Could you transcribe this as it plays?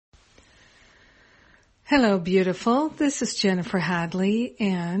Hello, beautiful. This is Jennifer Hadley,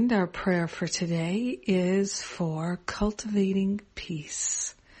 and our prayer for today is for cultivating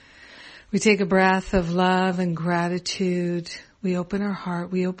peace. We take a breath of love and gratitude. We open our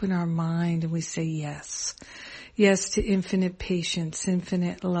heart, we open our mind, and we say yes. Yes to infinite patience,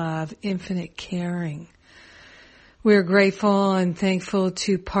 infinite love, infinite caring. We're grateful and thankful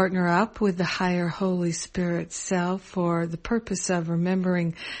to partner up with the higher Holy Spirit self for the purpose of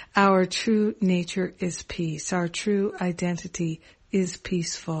remembering our true nature is peace. Our true identity is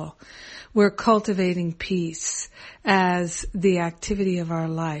peaceful. We're cultivating peace as the activity of our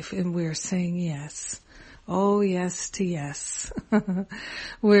life, and we're saying yes. Oh, yes to yes.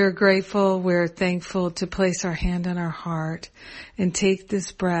 We're grateful, we're thankful to place our hand on our heart and take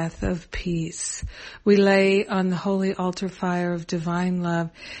this breath of peace. We lay on the holy altar fire of divine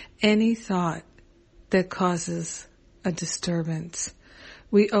love any thought that causes a disturbance.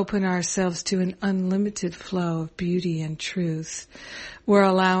 We open ourselves to an unlimited flow of beauty and truth. We're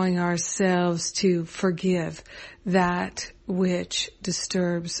allowing ourselves to forgive that which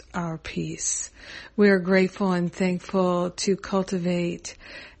disturbs our peace. We are grateful and thankful to cultivate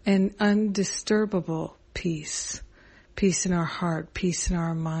an undisturbable peace. Peace in our heart, peace in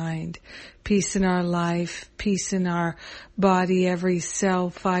our mind, peace in our life, peace in our body, every cell,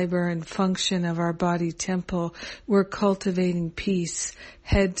 fiber, and function of our body temple. We're cultivating peace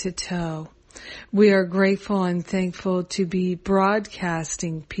head to toe. We are grateful and thankful to be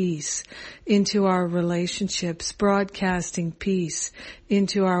broadcasting peace into our relationships, broadcasting peace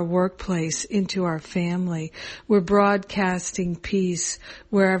into our workplace, into our family. We're broadcasting peace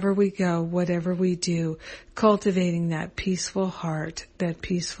wherever we go, whatever we do, cultivating that peaceful heart, that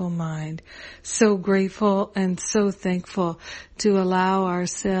peaceful mind. So grateful and so thankful to allow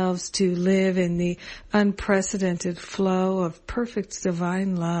ourselves to live in the unprecedented flow of perfect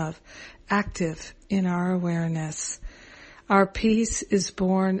divine love, active in our awareness. Our peace is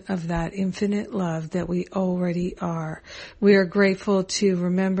born of that infinite love that we already are. We are grateful to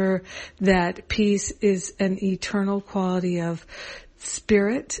remember that peace is an eternal quality of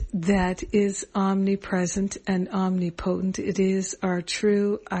spirit that is omnipresent and omnipotent. It is our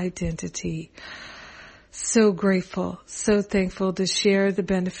true identity. So grateful, so thankful to share the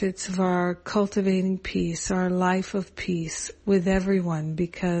benefits of our cultivating peace, our life of peace with everyone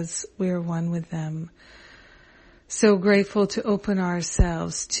because we're one with them. So grateful to open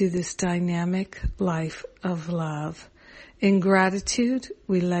ourselves to this dynamic life of love. In gratitude,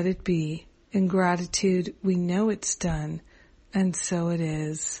 we let it be. In gratitude, we know it's done. And so it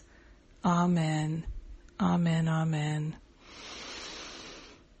is. Amen. Amen. Amen.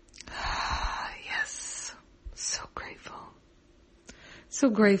 So grateful. So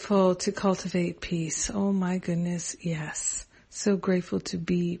grateful to cultivate peace. Oh my goodness, yes. So grateful to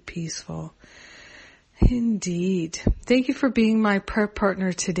be peaceful. Indeed. Thank you for being my prayer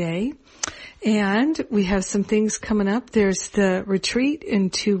partner today. And we have some things coming up. There's the retreat in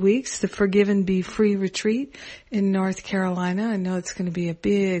 2 weeks, the Forgive and Be Free retreat in North Carolina. I know it's going to be a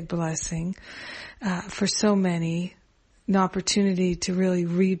big blessing for so many. An opportunity to really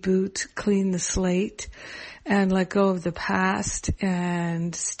reboot, clean the slate, and let go of the past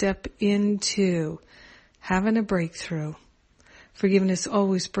and step into having a breakthrough. Forgiveness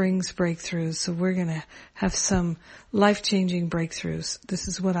always brings breakthroughs, so we're going to have some life-changing breakthroughs. This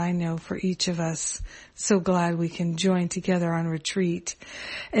is what I know for each of us. So glad we can join together on retreat.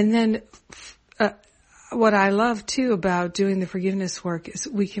 And then what I love, too, about doing the forgiveness work is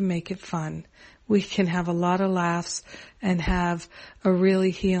we can make it fun. We can have a lot of laughs and have a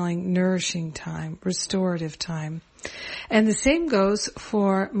really healing, nourishing time, restorative time. And the same goes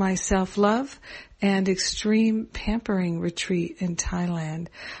for my self-love and extreme pampering retreat in Thailand.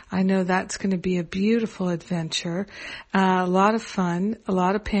 I know that's going to be a beautiful adventure, a lot of fun, a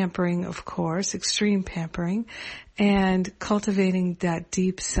lot of pampering, of course, extreme pampering, and cultivating that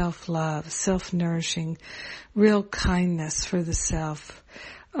deep self-love, self-nourishing, real kindness for the self.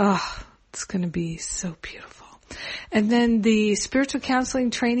 Oh, it's going to be so beautiful. And then the spiritual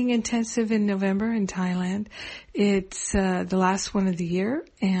counseling training intensive in November in Thailand. It's the last one of the year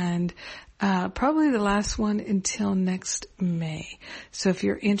and probably the last one until next May. So if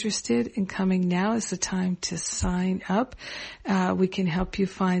you're interested in coming, now is the time to sign up. We can help you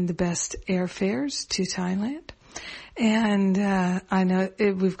find the best airfares to Thailand. And I know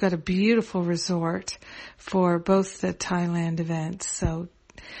we've got a beautiful resort for both the Thailand events. So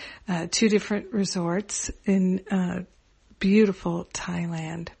 2 different resorts in beautiful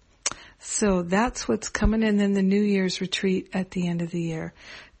Thailand. So that's what's coming. And then the New Year's retreat at the end of the year.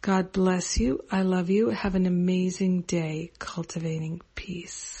 God bless you. I love you. Have an amazing day cultivating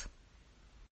peace.